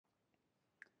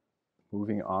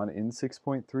Moving on in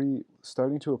 6.3,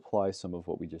 starting to apply some of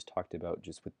what we just talked about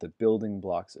just with the building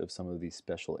blocks of some of these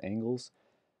special angles.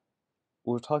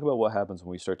 We'll talk about what happens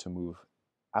when we start to move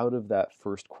out of that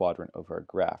first quadrant of our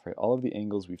graph, right? All of the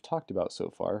angles we've talked about so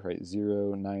far, right?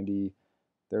 0, 90,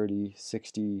 30,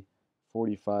 60,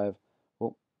 45.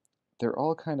 Well, they're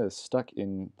all kind of stuck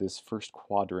in this first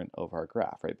quadrant of our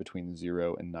graph, right? Between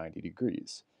 0 and 90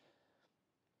 degrees.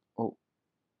 Well,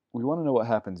 we want to know what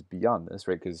happens beyond this,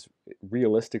 right? Because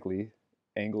realistically,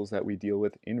 angles that we deal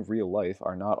with in real life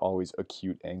are not always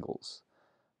acute angles.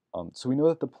 So we know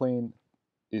that the plane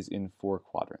is in 4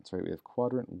 quadrants, right? We have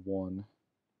quadrant 1,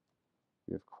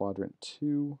 we have quadrant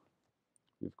 2,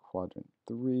 we have quadrant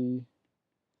 3,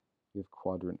 we have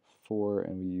quadrant 4,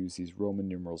 and we use these Roman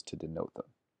numerals to denote them.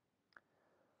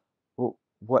 Well,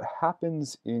 what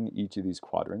happens in each of these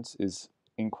quadrants is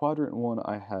in quadrant 1,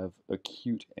 I have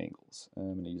acute angles.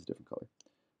 I'm going to use a different color.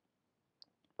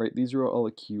 Right, these are all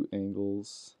acute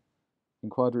angles. In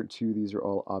quadrant 2, these are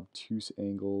all obtuse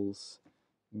angles.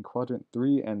 In quadrant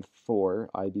 3 and 4,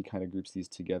 IB kind of groups these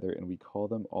together, and we call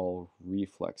them all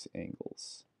reflex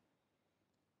angles.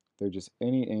 They're just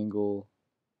any angle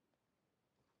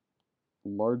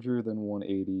larger than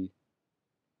 180,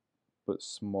 but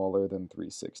smaller than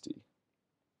 360.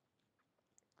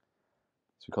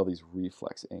 So we call these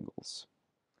reflex angles.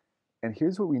 And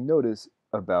here's what we notice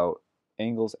about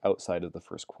angles outside of the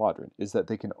first quadrant, is that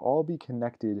they can all be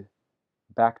connected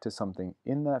back to something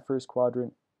in that first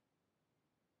quadrant,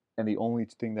 and the only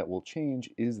thing that will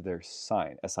change is their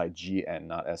sign, S-I-G-N,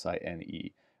 not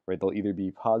S-I-N-E, right? They'll either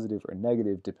be positive or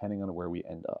negative depending on where we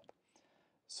end up.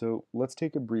 So let's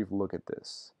take a brief look at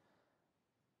this.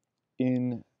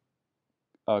 In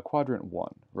quadrant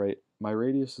 1, right, my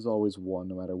radius is always 1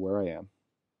 no matter where I am,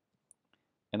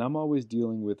 and I'm always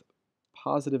dealing with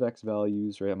positive x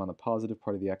values, right? I'm on the positive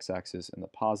part of the x-axis and the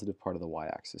positive part of the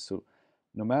y-axis. So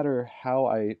no matter how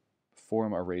I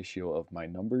form a ratio of my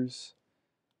numbers,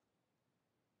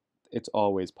 it's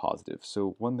always positive.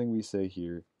 So one thing we say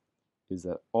here is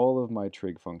that all of my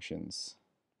trig functions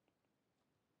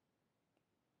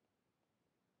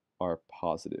are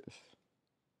positive.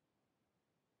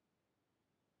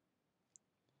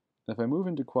 If I move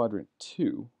into quadrant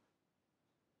 2,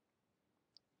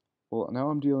 well, now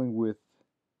I'm dealing with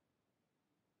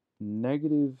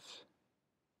negative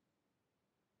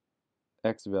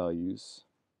x values,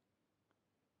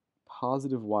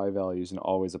 positive y values, and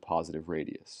always a positive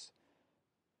radius.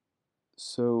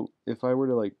 So if I were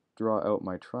to like draw out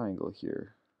my triangle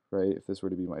here, right, if this were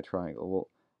to be my triangle, well,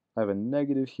 I have a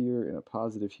negative here and a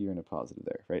positive here and a positive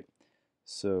there, right?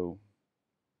 So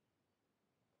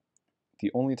the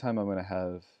only time I'm going to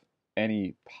have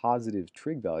any positive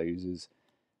trig values is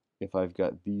if I've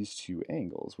got these two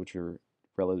angles, which are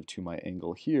relative to my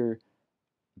angle here,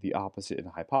 the opposite and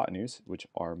hypotenuse, which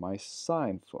are my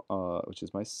which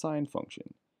is my sine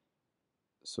function.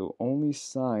 So only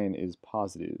sine is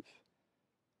positive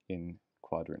in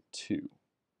quadrant 2.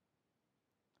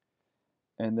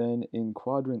 And then in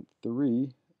quadrant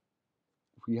 3,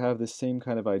 we have the same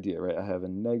kind of idea, right? I have a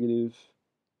negative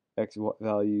x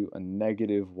value, a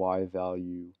negative y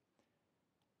value,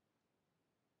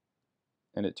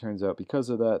 and it turns out because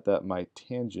of that, that my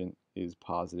tangent is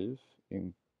positive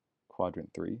in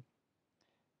quadrant 3.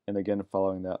 And again,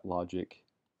 following that logic,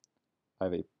 I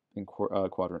have in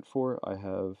quadrant 4, I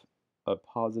have a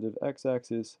positive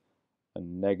x-axis, a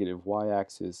negative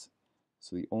y-axis.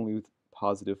 So the only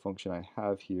positive function I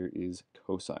have here is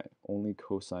cosine. Only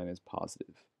cosine is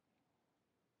positive.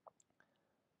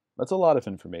 That's a lot of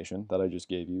information that I just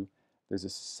gave you. There's a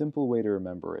simple way to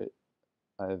remember it.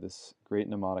 I have this great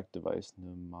mnemonic device,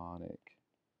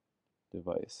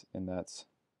 and that's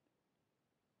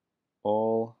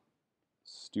all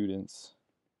students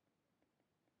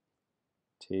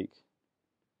take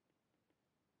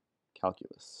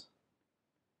calculus.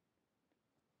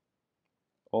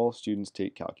 All students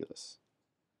take calculus.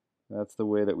 That's the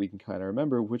way that we can kind of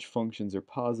remember which functions are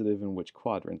positive in which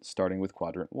quadrant, starting with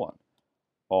quadrant 1.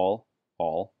 All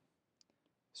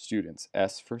students,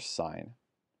 S for sine,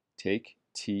 take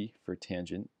T for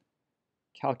tangent,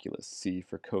 calculus, C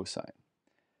for cosine.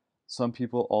 Some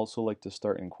people also like to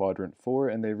start in quadrant 4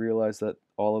 and they realize that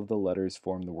all of the letters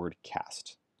form the word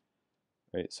cast.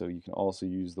 Right? So you can also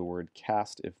use the word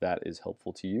cast if that is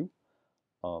helpful to you,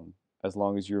 as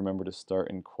long as you remember to start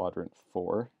in quadrant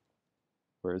 4,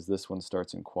 whereas this one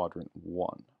starts in quadrant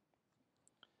 1.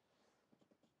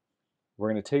 We're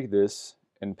going to take this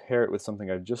and pair it with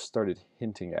something I've just started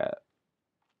hinting at.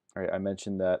 All right, I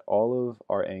mentioned that all of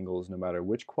our angles, no matter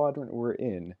which quadrant we're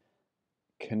in,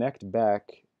 connect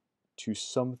back to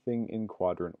something in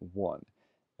quadrant 1.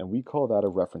 and we call that a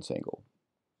reference angle.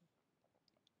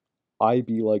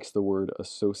 IB likes the word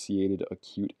associated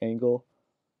acute angle.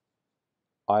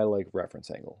 I like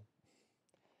reference angle.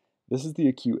 This is the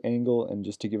acute angle, and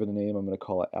just to give it a name, I'm going to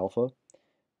call it alpha,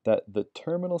 that the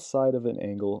terminal side of an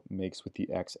angle makes with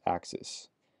the x-axis.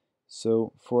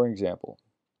 So, for example,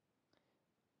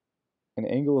 an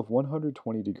angle of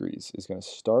 120 degrees is going to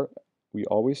start, we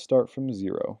always start from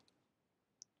 0.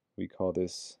 We call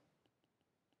this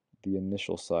the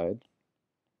initial side.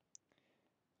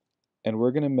 And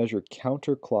we're going to measure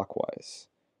counterclockwise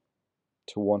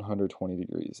to 120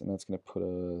 degrees, and that's going to put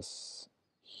us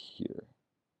here.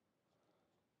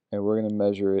 And we're going to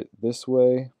measure it this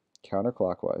way,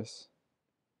 counterclockwise,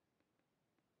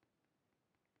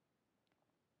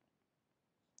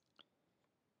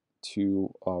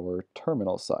 to our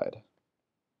terminal side.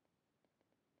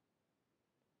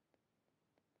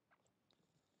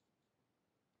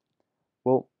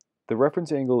 Well, the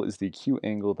reference angle is the acute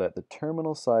angle that the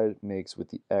terminal side makes with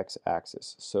the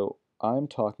x-axis. So I'm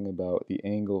talking about the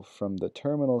angle from the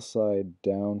terminal side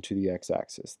down to the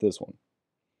x-axis, this one.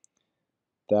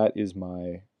 That is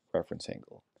my reference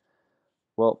angle.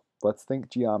 Well, let's think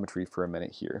geometry for a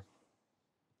minute here.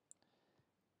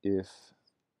 If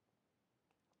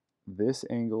this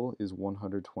angle is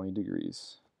 120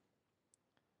 degrees,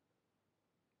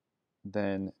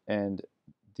 then, and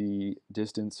the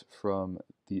distance from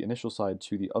the initial side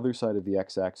to the other side of the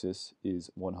x-axis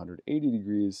is 180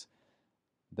 degrees,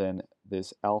 then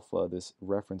this alpha, this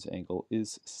reference angle,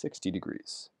 is 60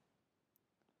 degrees.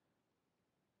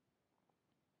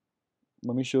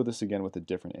 Let me show this again with a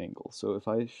different angle. So if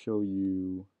I show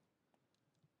you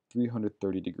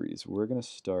 330 degrees, we're going to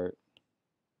start,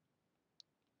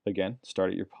 again,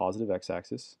 start at your positive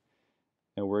x-axis,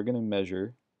 and we're going to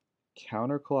measure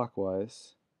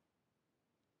counterclockwise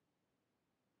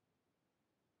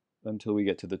until we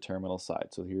get to the terminal side.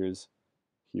 So here's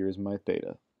my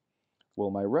theta. Well,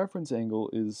 my reference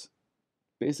angle is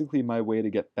basically my way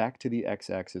to get back to the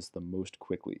x-axis the most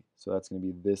quickly. So that's going to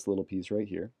be this little piece right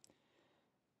here.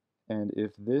 And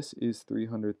if this is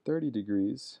 330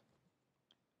 degrees,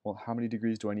 well, how many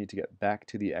degrees do I need to get back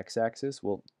to the x-axis?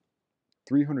 Well,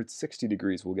 360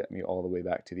 degrees will get me all the way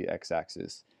back to the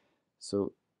x-axis.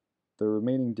 So the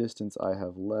remaining distance I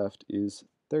have left is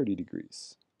 30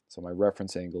 degrees. So my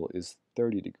reference angle is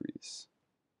 30 degrees.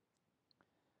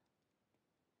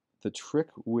 The trick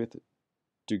with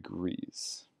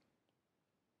degrees,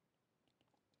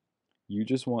 you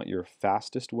just want your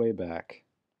fastest way back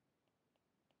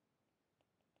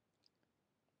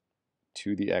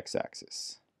to the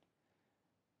x-axis.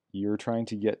 You're trying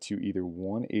to get to either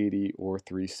 180 or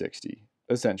 360,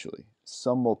 essentially.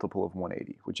 Some multiple of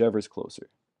 180, whichever is closer.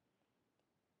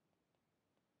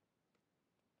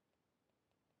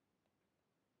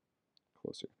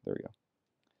 Closer, there we go.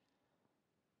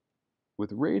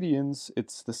 With radians,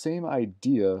 it's the same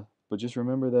idea, but just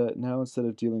remember that now instead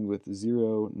of dealing with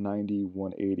 0, 90,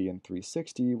 180, and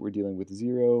 360, we're dealing with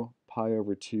 0, pi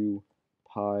over 2,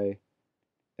 pi,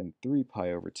 and 3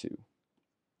 pi over 2.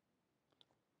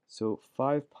 So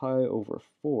 5 pi over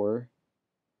 4,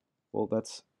 well,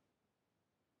 that's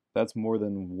more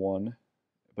than 1,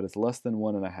 but it's less than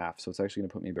 1.5, so it's actually going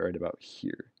to put me right about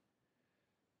here,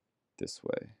 this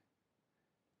way.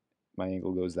 My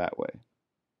angle goes that way.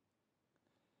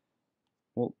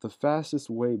 Well, the fastest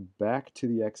way back to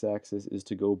the x-axis is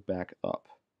to go back up.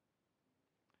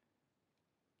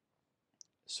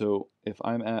 So if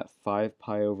I'm at 5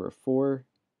 pi over 4,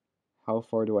 how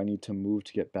far do I need to move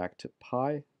to get back to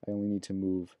pi? I only need to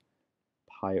move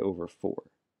pi over 4.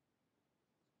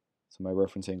 So my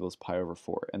reference angle is pi over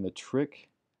 4. And the trick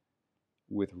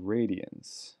with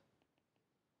radians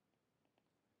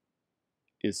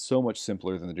is so much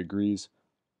simpler than the degrees.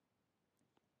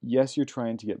 Yes, you're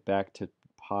trying to get back to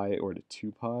pi or to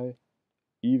 2 pi.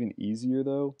 Even easier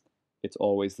though, it's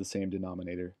always the same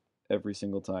denominator every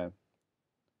single time.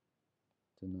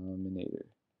 Denominator.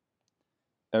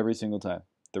 Every single time.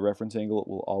 The reference angle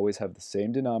will always have the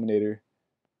same denominator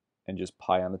and just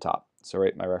pi on the top. So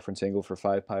right, my reference angle for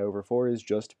 5 pi over 4 is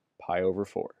just pi over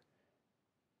 4.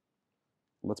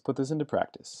 Let's put this into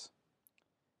practice.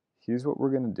 Here's what we're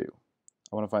going to do.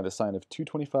 I want to find the sine of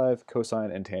 225,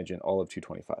 cosine, and tangent all of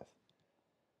 225.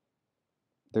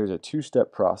 There's a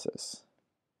two-step process,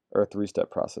 or a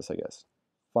three-step process, I guess.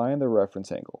 Find the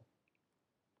reference angle.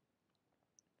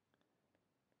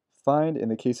 Find, in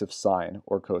the case of sine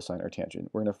or cosine or tangent,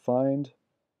 we're going to find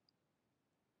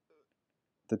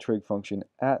the trig function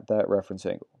at that reference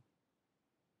angle,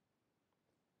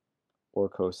 or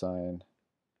cosine,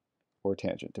 or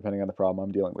tangent, depending on the problem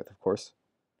I'm dealing with, of course.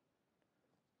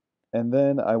 And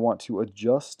then I want to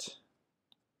adjust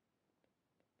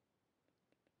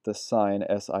the sign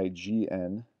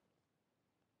SIGN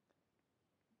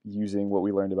using what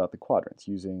we learned about the quadrants,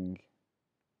 using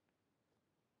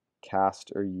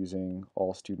CAST or using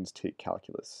all students take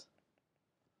calculus.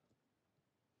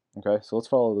 Okay, so let's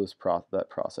follow that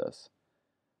process.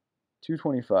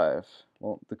 225,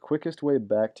 well, the quickest way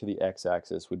back to the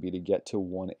x-axis would be to get to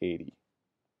 180.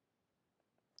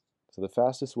 So the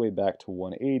fastest way back to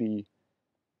 180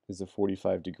 is a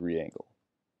 45-degree angle.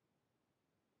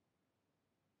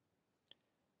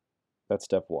 That's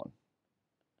step one.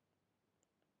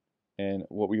 And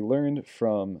what we learned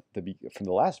from the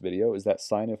last video is that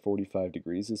sine of 45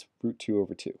 degrees is root 2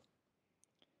 over 2.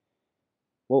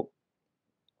 Well,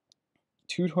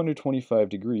 225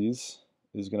 degrees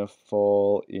is going to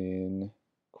fall in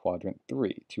quadrant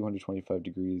 3. 225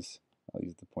 degrees, I'll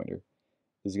use the pointer,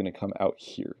 is going to come out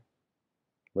here,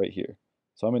 right here.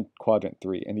 So I'm in quadrant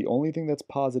 3, and the only thing that's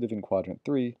positive in quadrant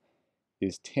 3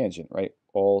 is tangent, right?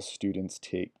 All students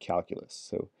take calculus.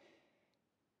 So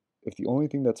if the only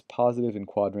thing that's positive in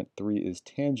quadrant 3 is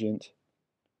tangent,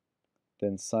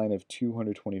 then sine of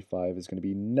 225 is going to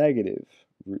be negative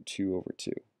root 2 over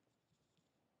 2.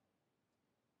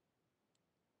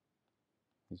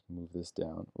 Let's move this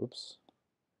down. Whoops.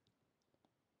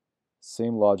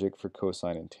 Same logic for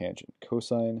cosine and tangent.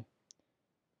 Cosine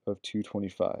of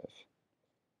 225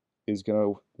 is going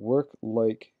to work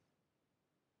like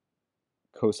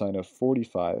cosine of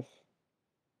 45.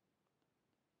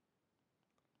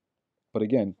 But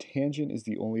again, tangent is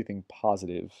the only thing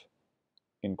positive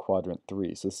in quadrant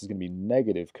 3. So this is going to be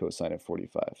negative cosine of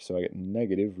 45. So I get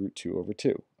negative root 2 over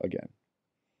 2 again.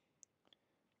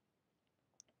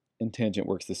 And tangent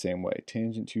works the same way.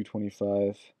 Tangent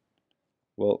 225,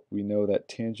 well, we know that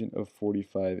tangent of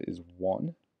 45 is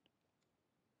 1.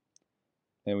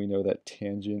 And we know that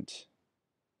tangent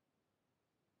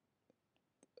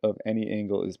of any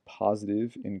angle is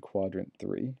positive in quadrant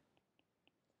 3.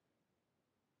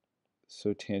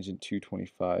 So tangent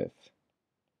 225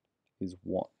 is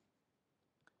 1.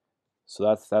 So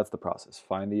that's the process.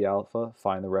 Find the alpha,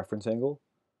 find the reference angle,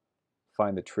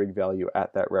 find the trig value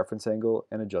at that reference angle,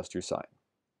 and adjust your sign.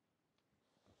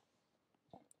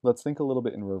 Let's think a little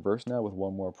bit in reverse now with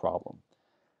one more problem.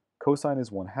 Cosine is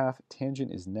 1/2,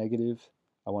 tangent is negative.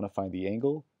 I want to find the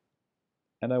angle,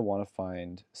 and I want to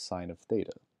find sine of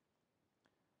theta.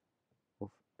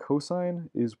 Well, cosine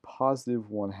is positive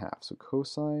 1/2, so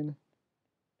cosine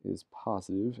is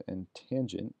positive and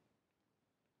tangent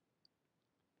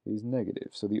is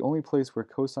negative. So the only place where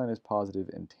cosine is positive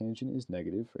and tangent is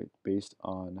negative, right, based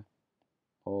on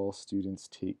all students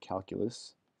take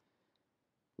calculus,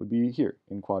 would be here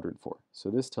in quadrant 4.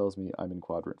 So this tells me I'm in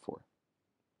quadrant 4.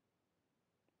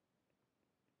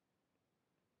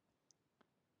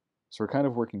 So we're kind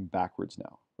of working backwards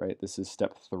now, right? This is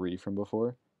step 3 from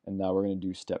before, and now we're going to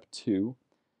do step 2.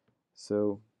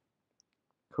 So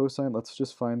cosine, let's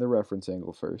just find the reference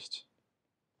angle first.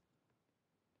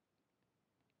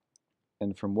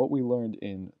 And from what we learned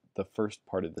in the first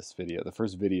part of this video, the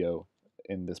first video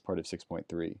in this part of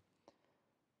 6.3,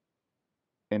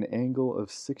 an angle of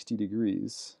 60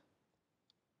 degrees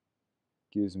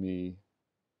gives me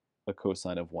a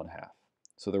cosine of 1/2.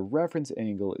 So the reference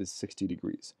angle is 60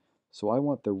 degrees. So I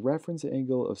want the reference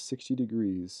angle of 60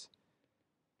 degrees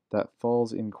that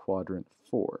falls in quadrant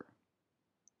 4.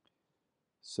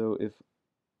 So if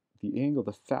the angle,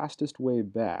 the fastest way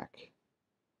back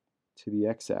to the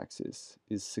x-axis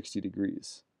is 60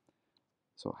 degrees.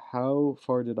 So how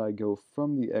far did I go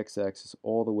from the x-axis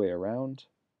all the way around?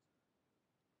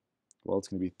 Well, it's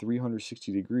going to be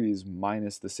 360 degrees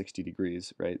minus the 60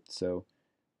 degrees, right? So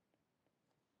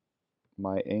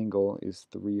my angle is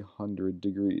 300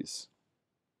 degrees.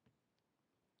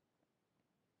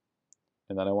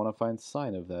 And then I want to find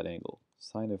sine of that angle,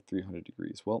 sine of 300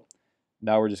 degrees. Well,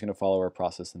 now we're just going to follow our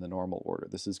process in the normal order.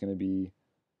 This is going to be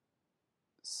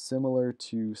similar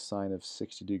to sine of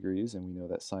 60 degrees, and we know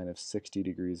that sine of 60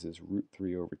 degrees is root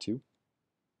 3 over 2.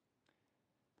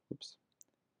 Oops.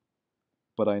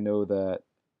 But I know that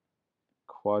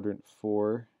quadrant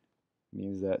 4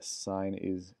 means that sine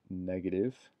is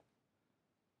negative.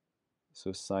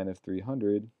 So sine of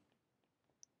 300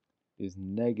 is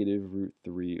negative root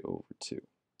 3 over 2.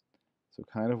 So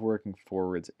kind of working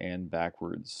forwards and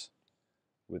backwards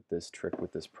with this trick,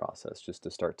 with this process, just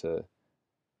to start to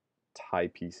tie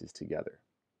pieces together.